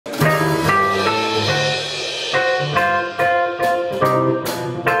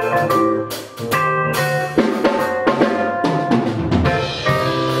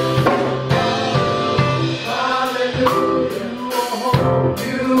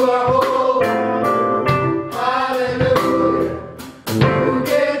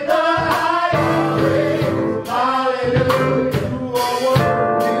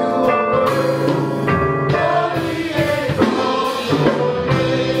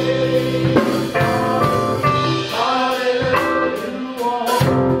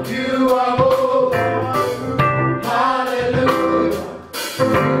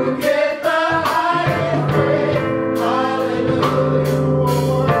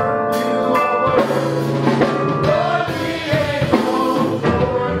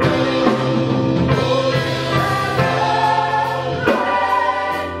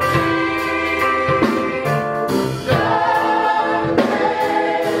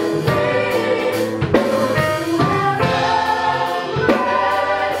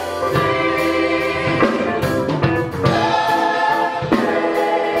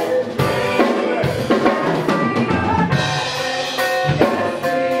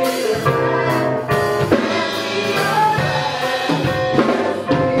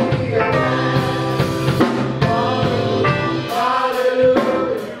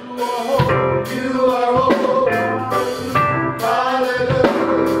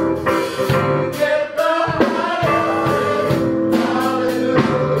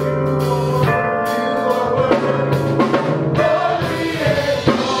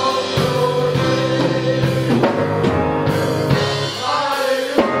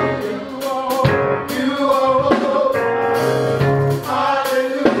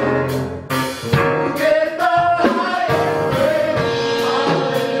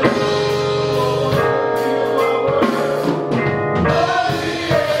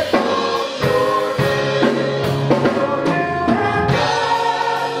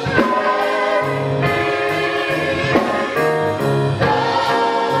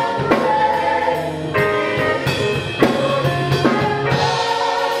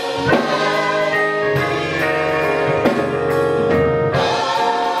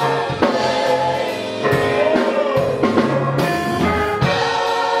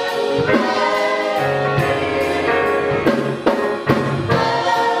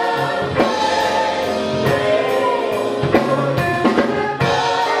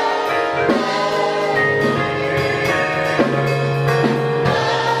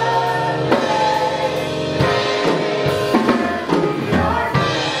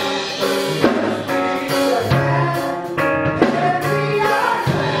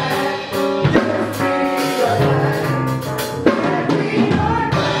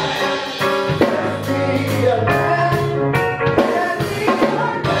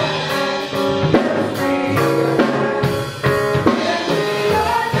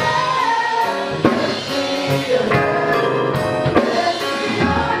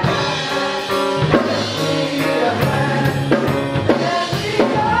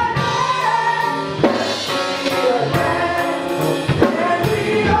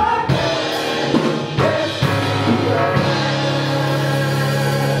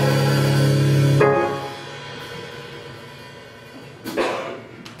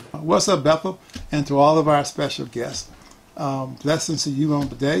What's up, Bethel? And to all of our special guests. Blessings to you on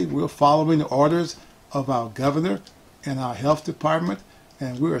today. We're following the orders of our governor and our health department,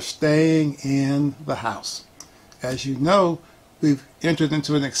 and we are staying in the house. As you know, we've entered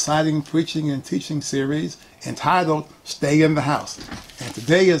into an exciting preaching and teaching series entitled Stay in the House. And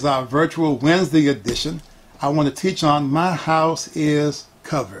today is our virtual Wednesday edition. I want to teach on My House is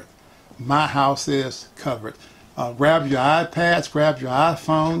Covered. My house is covered. Grab your iPads, grab your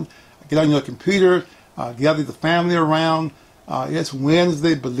iPhone, get on your computer, gather the family around. It's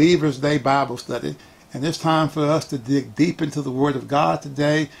Wednesday, Believers Day Bible study, and it's time for us to dig deep into the Word of God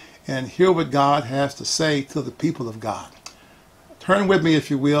today and hear what God has to say to the people of God. Turn with me,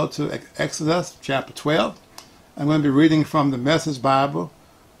 if you will, to Exodus chapter 12. I'm going to be reading from the Message Bible,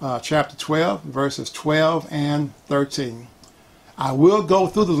 chapter 12, verses 12 and 13. I will go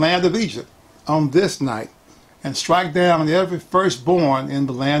through the land of Egypt on this night and strike down every firstborn in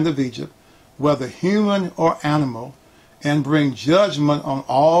the land of Egypt, whether human or animal, and bring judgment on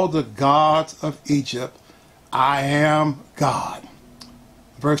all the gods of Egypt. I am God.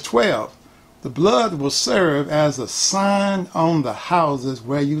 Verse 12, the blood will serve as a sign on the houses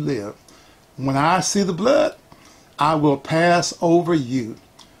where you live. When I see the blood, I will pass over you.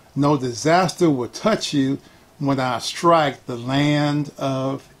 No disaster will touch you when I strike the land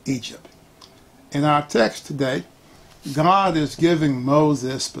of Egypt. In our text today, God is giving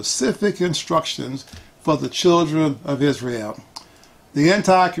Moses specific instructions for the children of Israel. The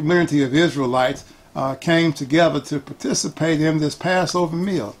entire community of Israelites came together to participate in this Passover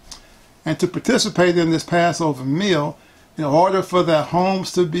meal. And to participate in this Passover meal, in order for their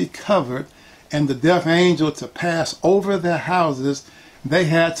homes to be covered and the death angel to pass over their houses, they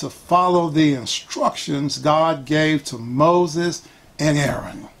had to follow the instructions God gave to Moses and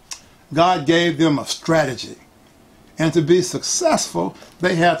Aaron. God gave them a strategy. And to be successful,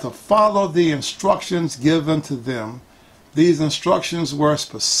 they had to follow the instructions given to them. These instructions were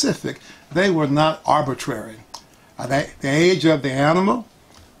specific. They were not arbitrary. The age of the animal,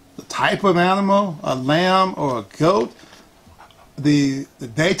 the type of animal, a lamb or a goat, the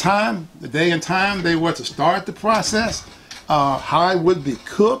daytime, the day and time they were to start the process, how it would be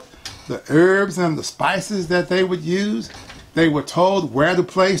cooked, the herbs and the spices that they would use. They were told where to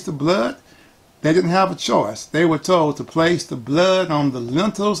place the blood. They didn't have a choice. They were told to place the blood on the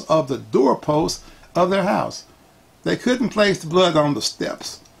lintels of the doorposts of their house. They couldn't place the blood on the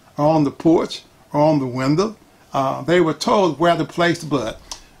steps or on the porch or on the window. They were told where to place the blood.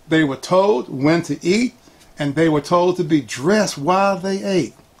 They were told when to eat, and they were told to be dressed while they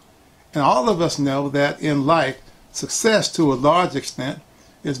ate. And all of us know that in life, success to a large extent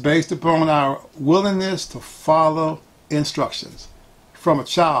is based upon our willingness to follow instructions. From a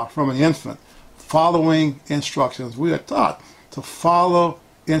child, from an infant, following instructions. We are taught to follow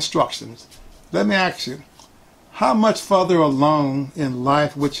instructions. Let me ask you, how much further along in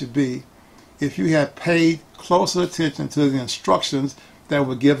life would you be if you had paid closer attention to the instructions that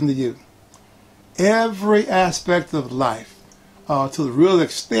were given to you? Every aspect of life, to the real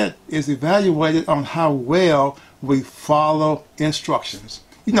extent, is evaluated on how well we follow instructions.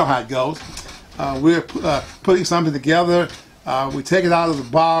 You know how it goes. We're putting something together. We take it out of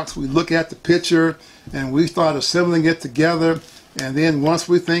the box, we look at the picture, and we start assembling it together. And then once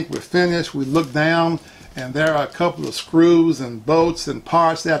we think we're finished, we look down, and there are a couple of screws and bolts and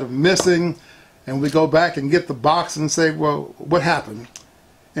parts that are missing. And we go back and get the box and say, well, what happened?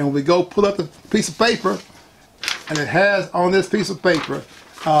 And we go pull up the piece of paper, and it has on this piece of paper,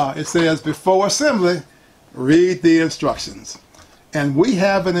 it says, before assembly, read the instructions. And we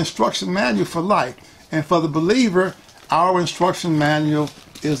have an instruction manual for life. And for the believer, our instruction manual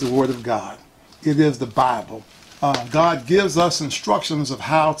is the Word of God. It is the Bible. God gives us instructions of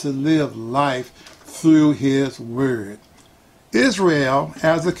how to live life through His Word. Israel,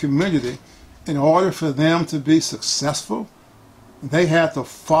 as a community, in order for them to be successful, they had to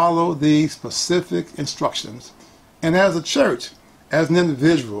follow these specific instructions. And as a church, as an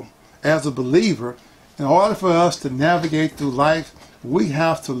individual, as a believer, in order for us to navigate through life, we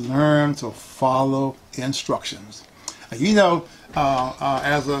have to learn to follow instructions. You know,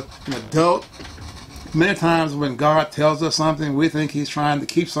 as an adult, many times when God tells us something, we think He's trying to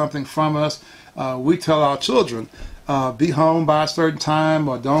keep something from us. We tell our children, be home by a certain time,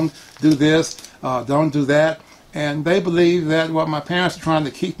 or don't do this, don't do that. And they believe that, well, my parents are trying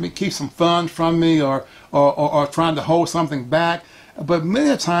to keep some fun from me, or trying to hold something back. But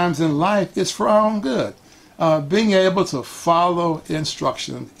many times in life, it's for our own good. Being able to follow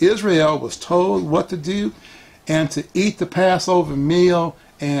instructions. Israel was told what to do, and to eat the Passover meal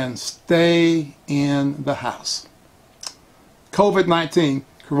and stay in the house. COVID-19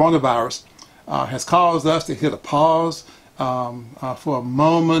 coronavirus has caused us to hit a pause for a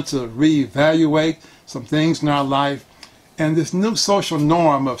moment to reevaluate some things in our life. And this new social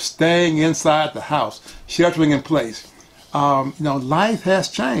norm of staying inside the house, sheltering in place, life has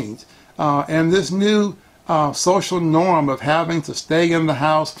changed. And this new social norm of having to stay in the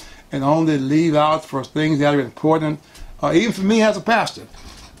house and only leave out for things that are important, even for me as a pastor.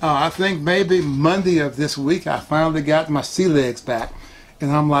 I think maybe Monday of this week I finally got my sea legs back.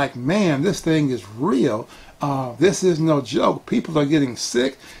 And I'm like, man, this thing is real. This is no joke. People are getting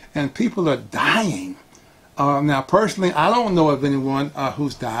sick and people are dying. Now, personally, I don't know of anyone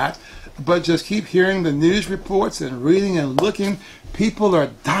who's died, but just keep hearing the news reports and reading and looking. People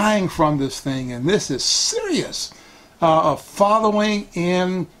are dying from this thing, and this is serious, of following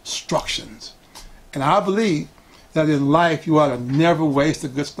instructions. And I believe that in life you ought to never waste a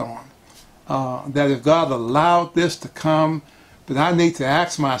good storm. That if God allowed this to come, then I need to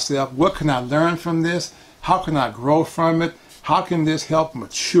ask myself, what can I learn from this? How can I grow from it? How can this help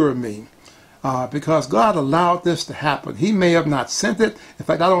mature me? Because God allowed this to happen. He may have not sent it. In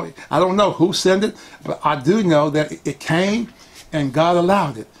fact, I don't know who sent it, but I do know that it came and God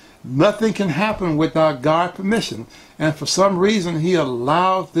allowed it. Nothing can happen without God's permission. And for some reason, He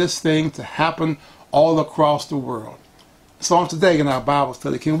allowed this thing to happen all across the world. So on today in our Bible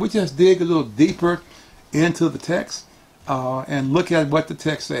study, can we just dig a little deeper into the text and look at what the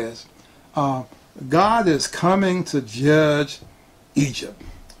text says? God is coming to judge Egypt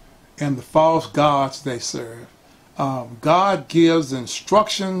and the false gods they serve. God gives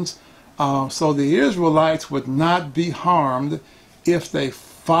instructions so the Israelites would not be harmed if they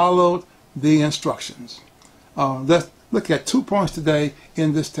followed the instructions. Let's look at 2 points today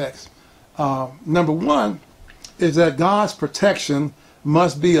in this text. Number one is that God's protection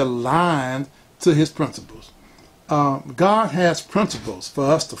must be aligned to His principles. God has principles for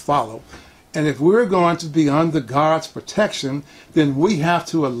us to follow. And if we're going to be under God's protection, then we have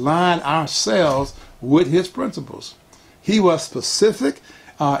to align ourselves with His principles. He was specific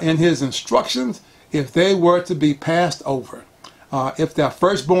in His instructions if they were to be passed over. If their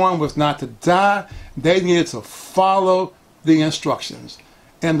firstborn was not to die, they needed to follow the instructions.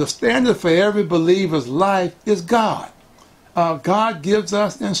 And the standard for every believer's life is God. God gives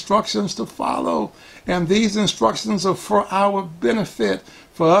us instructions to follow, and these instructions are for our benefit,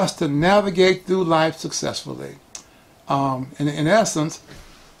 for us to navigate through life successfully. In essence,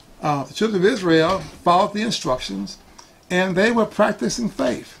 the children of Israel followed the instructions, and they were practicing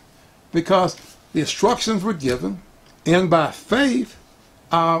faith because the instructions were given, and by faith,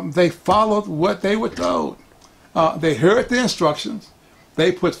 they followed what they were told. They heard the instructions,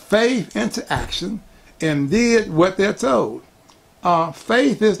 they put faith into action, and did what they're told.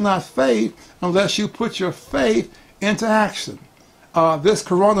 Faith is not faith unless you put your faith into action. This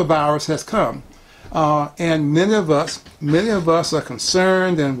coronavirus has come, and many of us are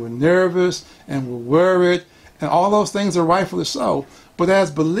concerned, and we're nervous, and we're worried, and all those things are rightfully so. But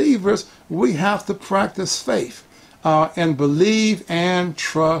as believers, we have to practice faith and believe and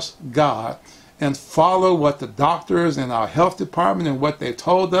trust God and follow what the doctors and our health department and what they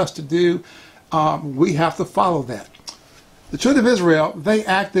told us to do. We have to follow that. The children of Israel, they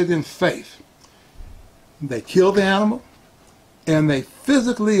acted in faith. They killed the animal, and they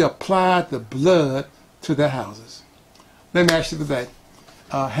physically applied the blood to their houses. Let me ask you today,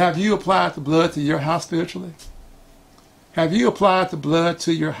 have you applied the blood to your house spiritually? Have you applied the blood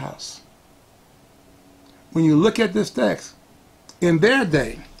to your house? When you look at this text, in their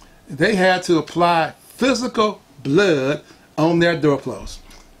day, they had to apply physical blood on their doorposts.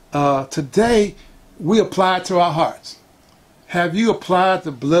 Today, we apply it to our hearts. Have you applied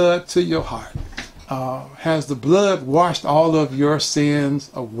the blood to your heart? Has the blood washed all of your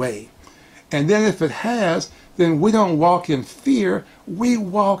sins away? And then if it has, then we don't walk in fear, we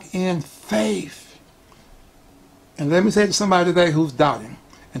walk in faith. And let me say to somebody today who's doubting,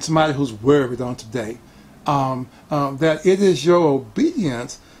 and somebody who's worried on today, that it is your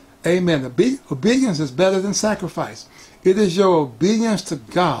obedience, amen, obedience is better than sacrifice. It is your obedience to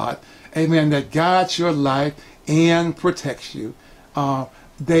God, amen, that guides your life and protects you.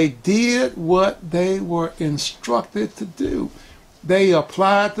 They did what they were instructed to do. They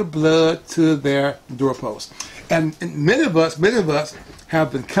applied the blood to their doorposts. And many of us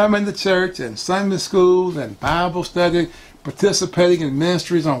have been coming to church and Sunday school and Bible study, participating in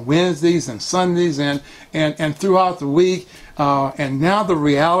ministries on Wednesdays and Sundays and throughout the week. And now the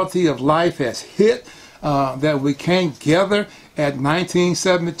reality of life has hit, that we can't gather at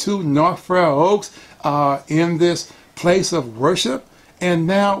 1972 North Fair Oaks in this place of worship. And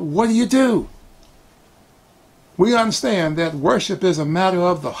now what do? we understand that worship is a matter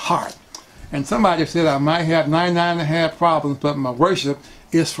of the heart. And somebody said, I might have 99.5 problems, but my worship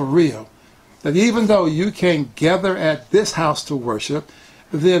is for real. That even though you can gather at this house to worship,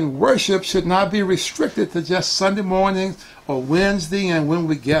 then worship should not be restricted to just Sunday mornings or Wednesday and when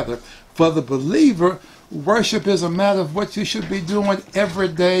we gather. For the believer, worship is a matter of what you should be doing every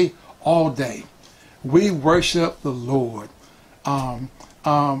day, all day. We worship the Lord.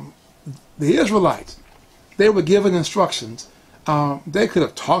 The Israelites, they were given instructions. They could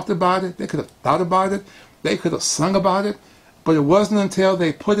have talked about it. They could have thought about it. They could have sung about it. But it wasn't until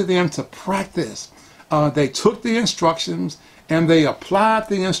they put it into practice. They took the instructions and they applied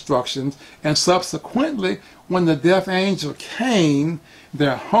the instructions. And subsequently, when the death angel came,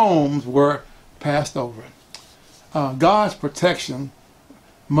 their homes were passed over. God's protection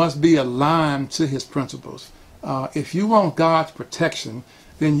must be aligned to his principles. If you want God's protection,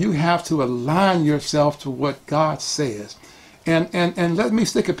 then you have to align yourself to what God says. And let me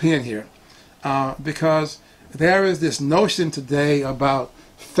stick a pin here, because there is this notion today about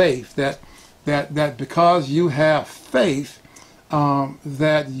faith that because you have faith,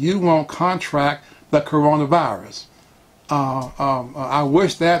 that you won't contract the coronavirus. I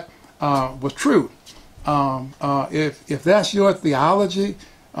wish that was true. If that's your theology,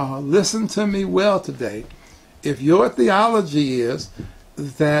 listen to me well today. If your theology is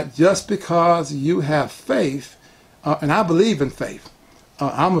that just because you have faith, and I believe in faith,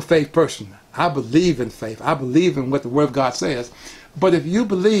 I'm a faith person. I believe in faith. I believe in what the Word of God says. But if you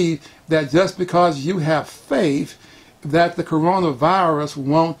believe that just because you have faith that the coronavirus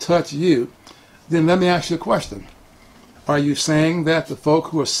won't touch you, then let me ask you a question. Are you saying that the folk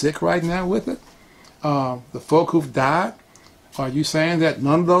who are sick right now with it, the folk who've died, are you saying that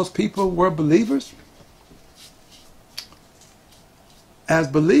none of those people were believers? As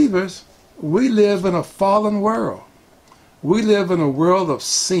believers, we live in a fallen world. We live in a world of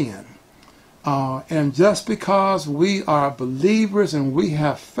sin. And just because we are believers and we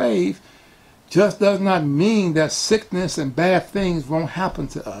have faith just does not mean that sickness and bad things won't happen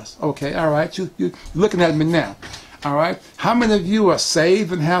to us. Okay, all right, you're looking at me now. All right, how many of you are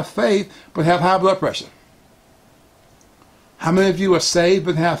saved and have faith but have high blood pressure? How many of you are saved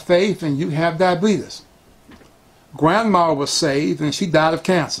and have faith and you have diabetes? Grandma was saved and she died of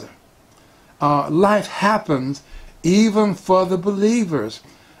cancer. Life happens even for the believers.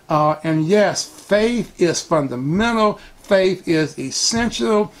 And yes, faith is fundamental. Faith is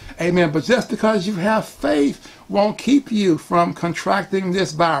essential. Amen. But just because you have faith won't keep you from contracting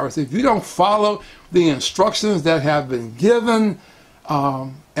this virus. If you don't follow the instructions that have been given,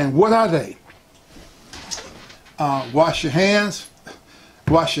 and what are they? Wash your hands.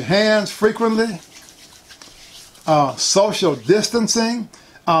 Wash your hands frequently. Social distancing.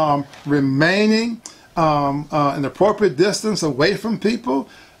 Remaining an appropriate distance away from people.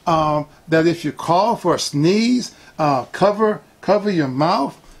 That if you call for a sneeze, cover your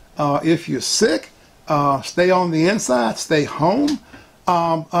mouth. If you're sick, stay on the inside, stay home.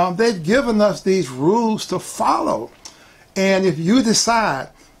 They've given us these rules to follow. And if you decide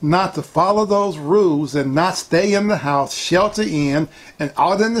not to follow those rules and not stay in the house, shelter in, and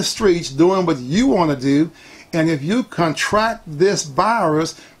out in the streets doing what you want to do, and if you contract this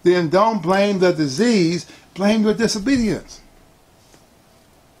virus, then don't blame the disease, blame your disobedience.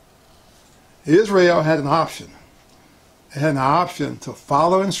 Israel had an option. They had an option to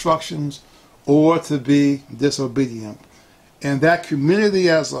follow instructions or to be disobedient. And that community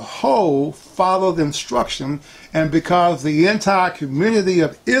as a whole followed instruction. And because the entire community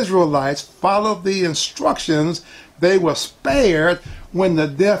of Israelites followed the instructions, they were spared when the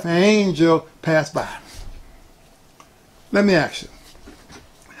death angel passed by. Let me ask you,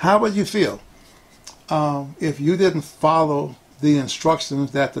 how would you feel if you didn't follow the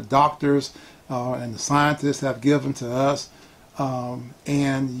instructions that the doctors and the scientists have given to us,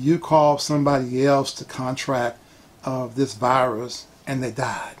 and you call somebody else to contract this virus and they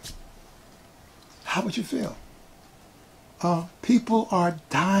died? How would you feel? People are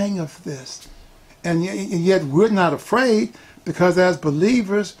dying of this, and yet we're not afraid, because as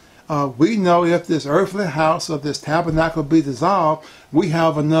believers, we know if this earthly house of this tabernacle be dissolved, we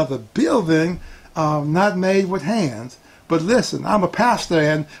have another building not made with hands. But listen, I'm a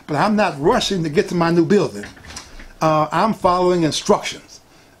pastor, but I'm not rushing to get to my new building. I'm following instructions.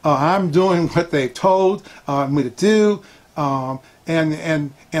 I'm doing what they've told me to do.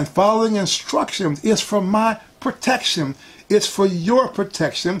 And following instructions is for my protection. It's for your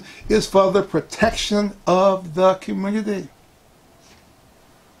protection. It's for the protection of the community.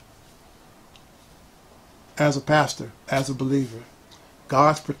 As a pastor, as a believer,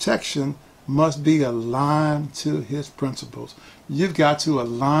 God's protection must be aligned to his principles. You've got to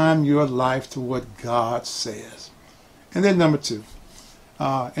align your life to what God says. And then number two,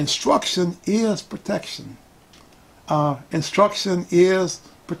 instruction is protection. Instruction is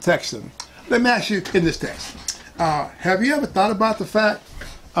protection. Let me ask you in this text, have you ever thought about the fact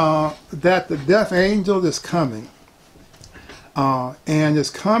that the death angel is coming and is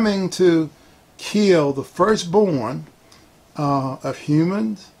coming to kill the firstborn of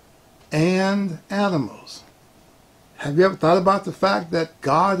humans and animals? Have you ever thought about the fact that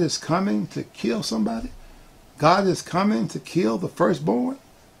God is coming to kill somebody? God is coming to kill the firstborn?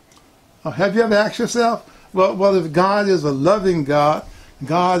 Have you ever asked yourself, well, if God is a loving God,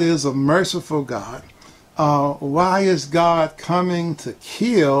 God is a merciful God, why is God coming to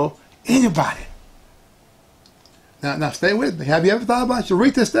kill anybody? Now stay with me. Have you ever thought about it? You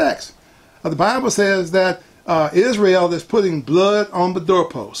read this text. The Bible says that Israel is putting blood on the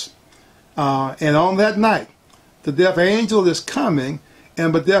doorposts. And on that night, the death angel is coming,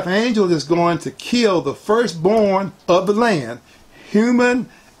 and the death angel is going to kill the firstborn of the land, human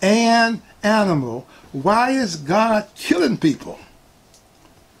and animal. Why is God killing people?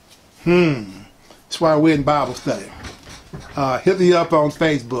 That's why we're in Bible study. Hit me up on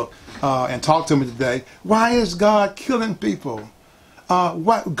Facebook and talk to me today. Why is God killing people?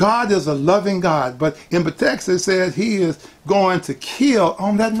 God is a loving God, but in the text it says he is going to kill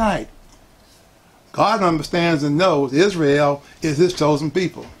on that night. God understands and knows Israel is his chosen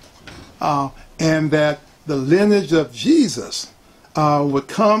people, and that the lineage of Jesus would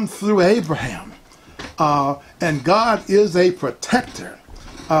come through Abraham. And God is a protector.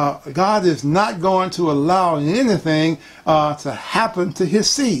 God is not going to allow anything to happen to his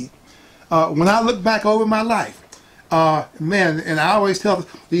seed. When I look back over my life, man, and I always tell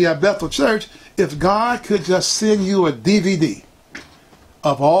the Bethel Church, if God could just send you a DVD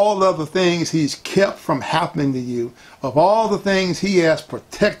of all of the things he's kept from happening to you, of all the things he has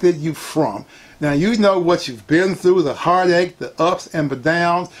protected you from. Now, you know what you've been through, the heartache, the ups and the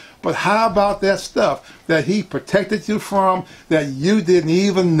downs, but how about that stuff that he protected you from that you didn't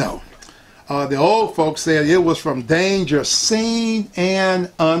even know? The old folks said it was from danger seen and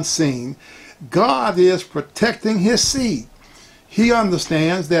unseen. God is protecting his seed. He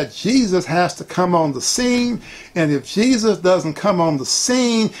understands that Jesus has to come on the scene, and if Jesus doesn't come on the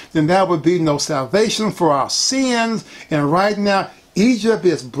scene, then there would be no salvation for our sins. And right now, Egypt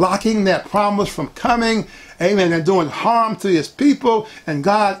is blocking that promise from coming, amen, and doing harm to his people, and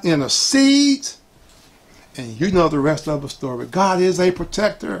God intercedes, and you know the rest of the story. God is a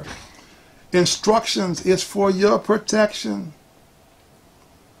protector. Instructions is for your protection.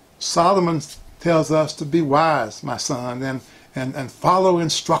 Solomon tells us to be wise, my son, and follow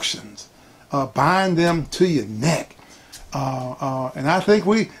instructions. Bind them to your neck. And I think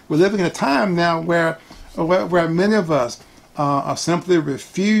we're living in a time now where many of us are simply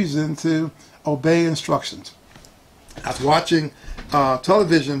refusing to obey instructions. I was watching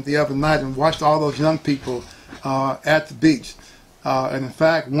television the other night and watched all those young people at the beach. And in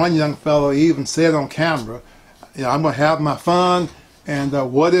fact, one young fellow even said on camera, I'm going to have my fun, and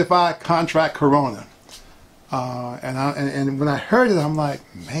what if I contract corona? And when I heard it, I'm like,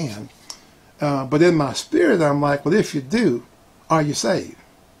 man. But in my spirit, I'm like, well, if you do, are you saved?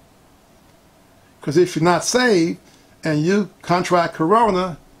 Because if you're not saved and you contract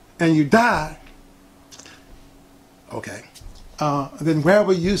corona and you die, okay, then where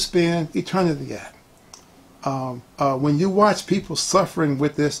will you spend eternity at? When you watch people suffering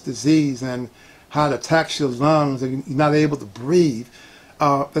with this disease and how it attacks your lungs and you're not able to breathe,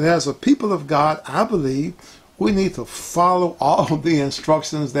 but as a people of God, I believe we need to follow all of the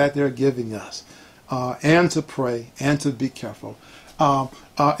instructions that they're giving us, and to pray and to be careful.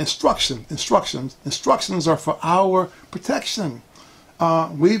 Instructions are for our protection.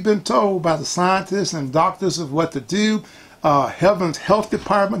 We've been told by the scientists and doctors of what to do. Heaven's Health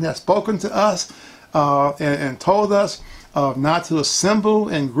Department has spoken to us and told us not to assemble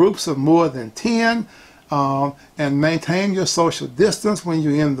in groups of more than 10, and maintain your social distance when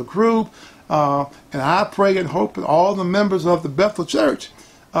you're in the group. And I pray and hope that all the members of the Bethel Church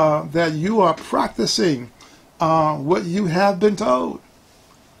that you are practicing what you have been told.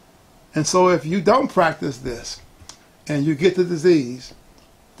 And so if you don't practice this and you get the disease,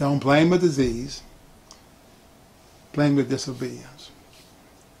 don't blame the disease, blame your disobedience.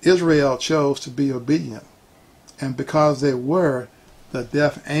 Israel chose to be obedient, and because they were, the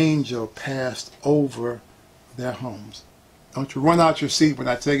death angel passed over their homes. Don't you run out your seat when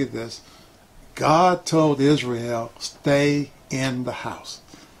I tell you this. God told Israel, stay in the house.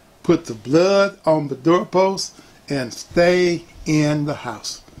 Put the blood on the doorpost and stay in the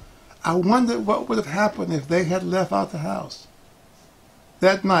house. I wonder what would have happened if they had left out the house.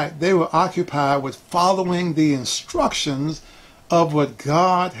 That night, they were occupied with following the instructions of what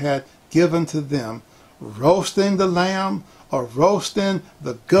God had given to them, roasting the lamb or roasting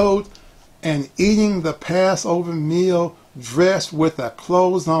the goat and eating the Passover meal dressed with their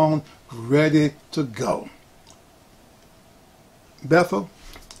clothes on, ready to go. Bethel,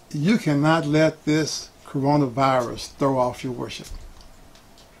 you cannot let this coronavirus throw off your worship.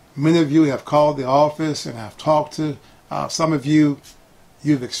 Many of you have called the office and have talked to some of you.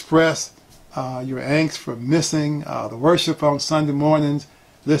 You've expressed your angst for missing the worship on Sunday mornings.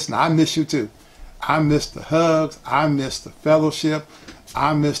 Listen, I miss you too. I miss the hugs. I miss the fellowship.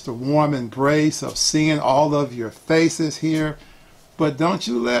 I miss the warm embrace of seeing all of your faces here. But don't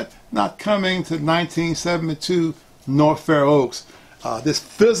you let not coming to 1972 North Fair Oaks, this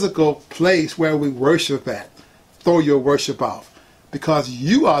physical place where we worship at, throw your worship off. Because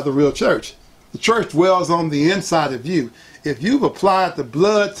you are the real church. The church dwells on the inside of you. If you've applied the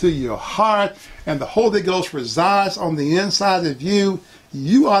blood to your heart and the Holy Ghost resides on the inside of you,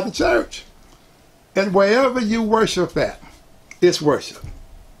 you are the church. And wherever you worship at, it's worship.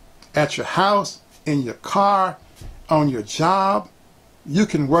 At your house, in your car, on your job, you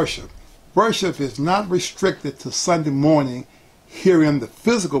can worship. Worship is not restricted to Sunday morning here in the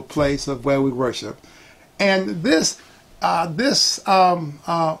physical place of where we worship. And this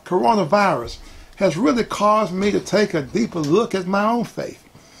coronavirus has really caused me to take a deeper look at my own faith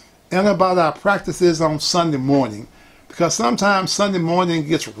and about our practices on Sunday morning. Because sometimes Sunday morning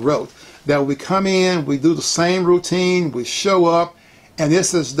gets rote, that we come in, we do the same routine, we show up, and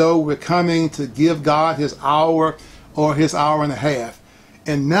it's as though we're coming to give God his hour or his hour and a half.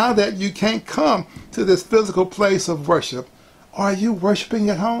 And now that you can't come to this physical place of worship, are you worshiping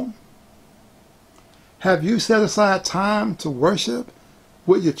at home? Have you set aside time to worship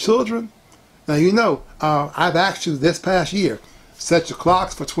with your children? Now, you know, I've asked you this past year, set your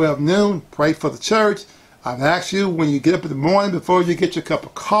clocks for 12 noon, pray for the church. I've asked you when you get up in the morning, before you get your cup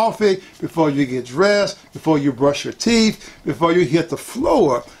of coffee, before you get dressed, before you brush your teeth, before you hit the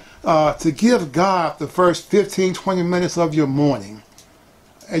floor, to give God the first 15, 20 minutes of your morning.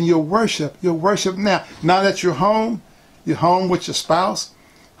 And your worship now. Now that you're home with your spouse,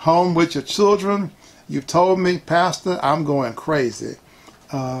 home with your children. You've told me, Pastor, I'm going crazy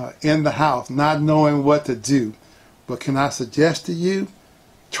in the house, not knowing what to do. But can I suggest to you,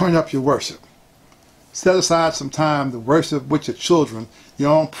 turn up your worship. Set aside some time to worship with your children,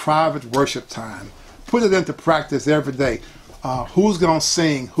 your own private worship time. Put it into practice every day. Who's going to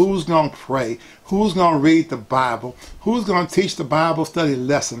sing? Who's going to pray? Who's going to read the Bible? Who's going to teach the Bible study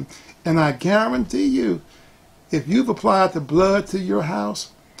lesson? And I guarantee you, if you've applied the blood to your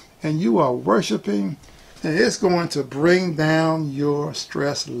house and you are worshiping, then it's going to bring down your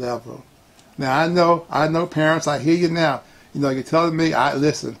stress level. Now, I know parents, I hear you now. You know, you're telling me,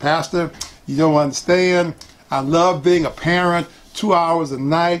 listen, Pastor, you don't understand. I love being a parent 2 hours a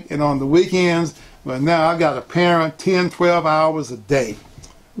night and on the weekends, but now I've got to parent 10, 12 hours a day.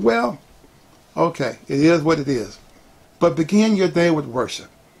 Well, okay, it is what it is. But begin your day with worship.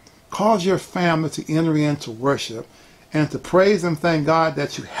 Cause your family to enter into worship and to praise and thank God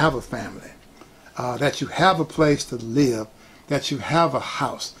that you have a family, that you have a place to live, that you have a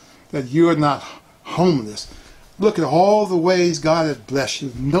house, that you're not homeless. Look at all the ways God has blessed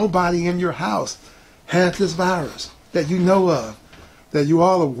you. Nobody in your house has this virus that you know of, that you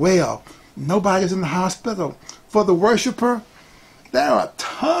all are well. Nobody's in the hospital. For the worshiper, there are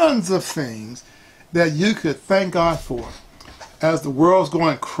tons of things that you could thank God for. As the world's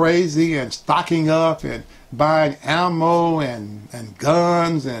going crazy and stocking up and buying ammo and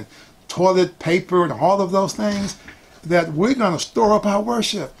guns and toilet paper and all of those things, that we're going to store up our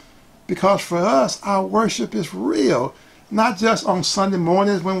worship. Because for us, our worship is real. Not just on Sunday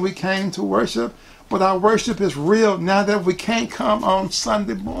mornings when we came to worship, but our worship is real now that we can't come on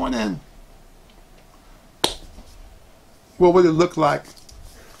Sunday morning. What would it look like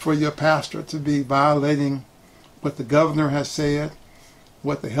for your pastor to be violating what the governor has said,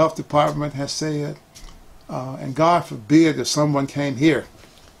 what the health department has said? And God forbid if someone came here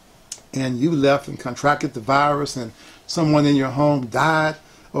and you left and contracted the virus and someone in your home died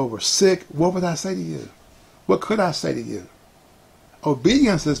or were sick, what would I say to you? What could I say to you?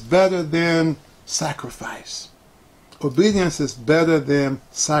 Obedience is better than sacrifice. Obedience is better than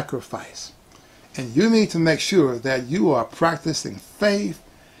sacrifice. And you need to make sure that you are practicing faith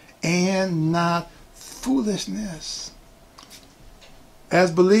and not foolishness.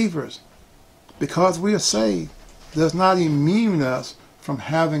 As believers, because we are saved, does not immune us from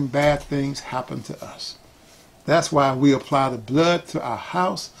having bad things happen to us. That's why we apply the blood to our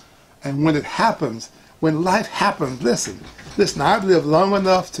house, And when it happens, when life happens, listen, I've lived long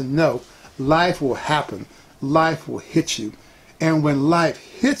enough to know life will happen. Life will hit you. And when life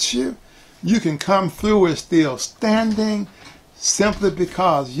hits you, you can come through it still standing simply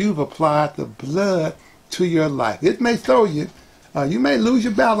because you've applied the blood to your life. It may throw you. You may lose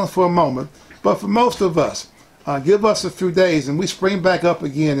your balance for a moment, but for most of us, give us a few days and we spring back up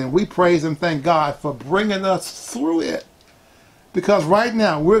again and we praise and thank God for bringing us through it. Because right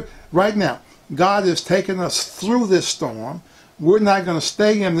now, God is taking us through this storm. We're not going to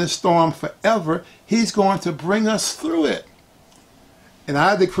stay in this storm forever. He's going to bring us through it. And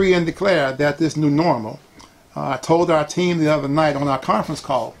I decree and declare that this new normal, I told our team the other night on our conference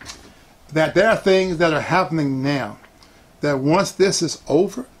call, that there are things that are happening now, that once this is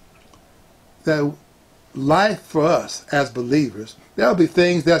over, that life for us as believers, there'll be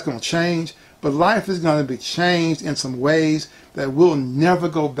things that's going to change, but life is going to be changed in some ways that we'll never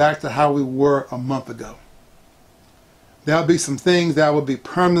go back to how we were a month ago. There'll be some things that will be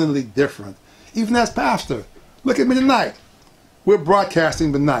permanently different. Even as pastor, look at me tonight. We're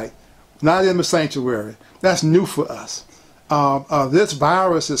broadcasting tonight, not in the sanctuary. That's new for us. This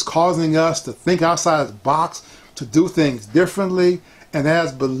virus is causing us to think outside the box, to do things differently. And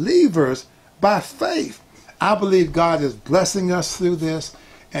as believers, by faith, I believe God is blessing us through this,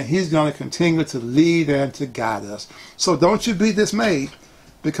 and He's going to continue to lead and to guide us. So don't you be dismayed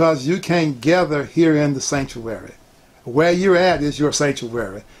because you can't gather here in the sanctuary. Where you're at is your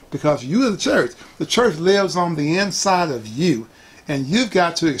sanctuary because you are the church. The church lives on the inside of you, and you've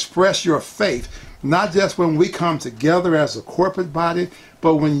got to express your faith, not just when we come together as a corporate body,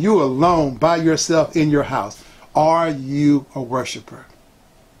 but when you're alone by yourself in your house. Are you a worshiper?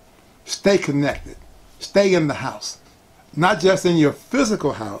 Stay connected. Stay in the house. Not just in your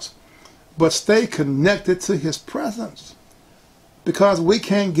physical house, but stay connected to His presence. Because we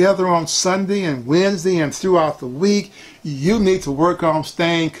can't gather on Sunday and Wednesday and throughout the week, you need to work on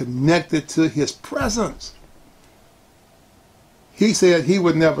staying connected to His presence. He said He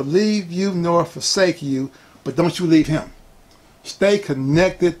would never leave you nor forsake you, but don't you leave Him. Stay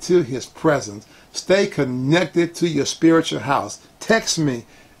connected to His presence. Stay connected to your spiritual house. Text me.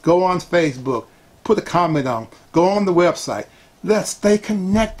 Go on Facebook. Put a comment on. Go on the website. Let's stay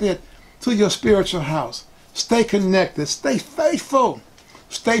connected to your spiritual house. Stay connected. Stay faithful.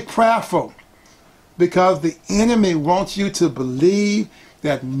 Stay prayerful. Because the enemy wants you to believe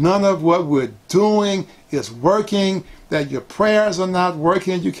that none of what we're doing is working, that your prayers are not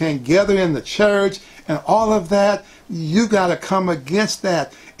working, you can't gather in the church, and all of that. You got to come against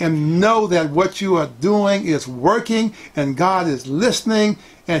that and know that what you are doing is working, and God is listening,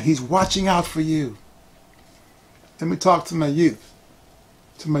 and He's watching out for you. Let me talk to my youth,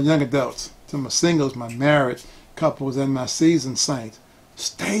 to my young adults, to my singles, my married couples, and my seasoned saints.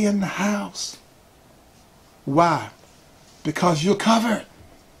 Stay in the house. Why? Because you're covered.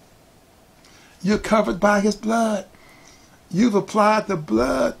 You're covered by His blood. You've applied the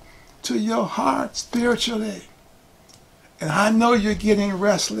blood to your heart spiritually. And I know you're getting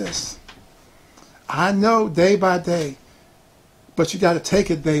restless. I know day by day. But you got to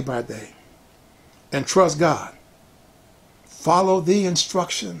take it day by day. And trust God. Follow the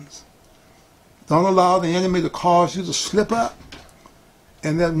instructions. Don't allow the enemy to cause you to slip up.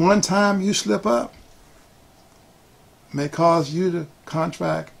 And that one time you slip up may cause you to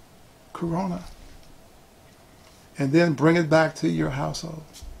contract corona. And then bring it back to your household.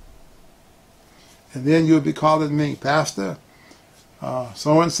 And then you'll be calling me, Pastor,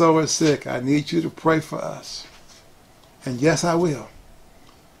 so-and-so is sick. I need you to pray for us. And yes, I will.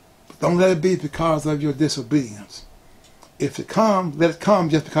 But don't let it be because of your disobedience. If it comes, let it come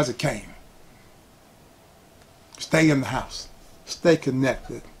just because it came. Stay in the house. Stay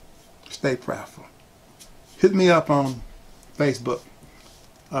connected. Stay prayerful. Hit me up on Facebook.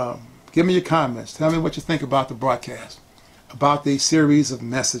 Give me your comments. Tell me what you think about the broadcast, about these series of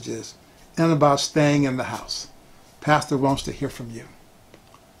messages, and about staying in the house. Pastor wants to hear from you.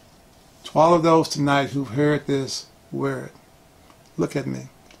 To all of those tonight who've heard this word, look at me.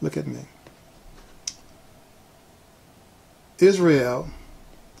 Look at me. Israel,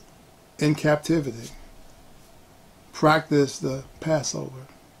 in captivity, practiced the Passover.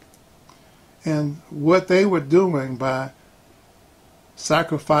 And what they were doing by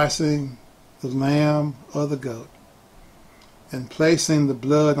sacrificing the lamb or the goat and placing the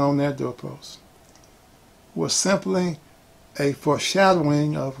blood on their doorposts was simply a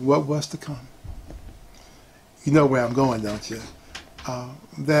foreshadowing of what was to come. You know where I'm going, don't you?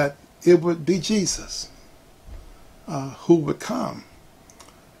 That it would be Jesus who would come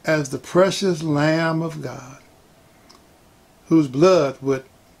as the precious Lamb of God, whose blood would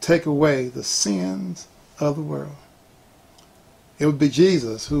take away the sins of the world. It would be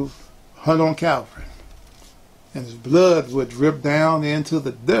Jesus who hung on Calvary, and his blood would drip down into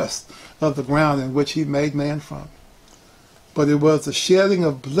the dust of the ground in which he made man from. But it was the shedding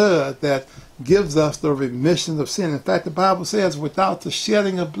of blood that gives us the remission of sin. In fact, the Bible says without the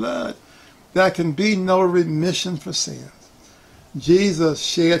shedding of blood, there can be no remission for sins. Jesus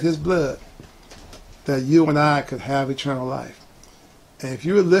shed his blood that you and I could have eternal life. And if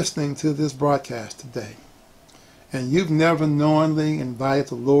you're listening to this broadcast today, and you've never knowingly invited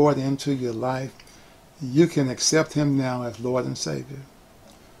the Lord into your life, you can accept him now as Lord and Savior.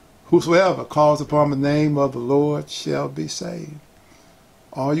 Whosoever calls upon the name of the Lord shall be saved.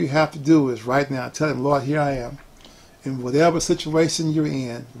 All you have to do is right now tell him, Lord, here I am. In whatever situation you're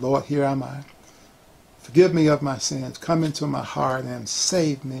in, Lord, here am I. Forgive me of my sins. Come into my heart and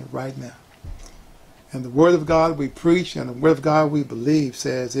save me right now. And the word of God we preach and the word of God we believe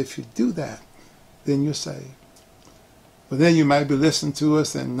says if you do that, then you're saved. But then you might be listening to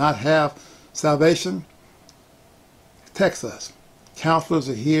us and not have salvation. Text us. Counselors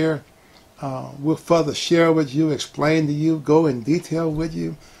are here. We'll further share with you, explain to you, go in detail with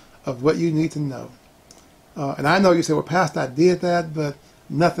you of what you need to know. And I know you say, well, Pastor, I did that, but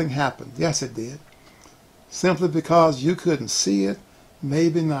nothing happened. Yes, it did. Simply because you couldn't see it,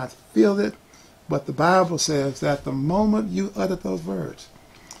 maybe not feel it, but the Bible says that the moment you uttered those words,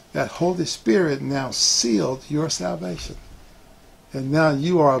 that Holy Spirit now sealed your salvation. And now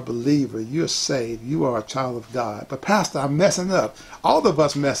you are a believer. You're saved. You are a child of God. But Pastor, I'm messing up. All of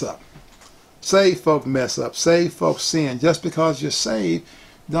us mess up. Saved folk mess up. Saved folk sin. Just because you're saved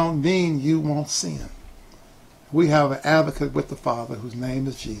don't mean you won't sin. We have an advocate with the Father whose name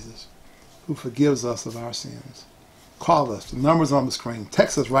is Jesus, who forgives us of our sins. Call us. The number's on the screen.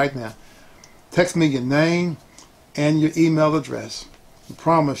 Text us right now. Text me your name and your email address. I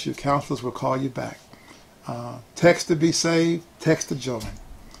promise you, counselors will call you back. Text to be saved, text to join.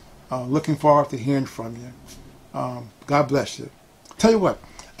 Looking forward to hearing from you. God bless you. Tell you what,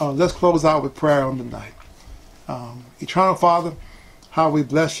 let's close out with prayer on tonight. Eternal Father, how we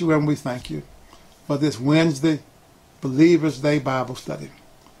bless you and we thank you for this Wednesday Believers Day Bible study.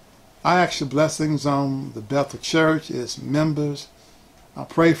 I ask your blessings on the Bethel Church, its members. I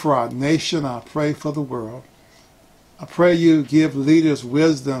pray for our nation. I pray for the world. I pray you give leaders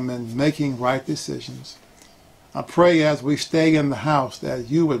wisdom in making right decisions. I pray as we stay in the house that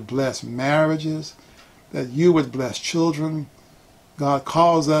you would bless marriages, that you would bless children. God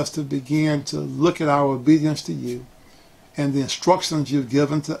calls us to begin to look at our obedience to you and the instructions you've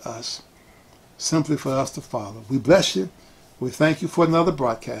given to us, simply for us to follow. We bless you. We thank you for another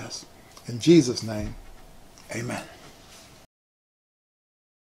broadcast. In Jesus' name, amen.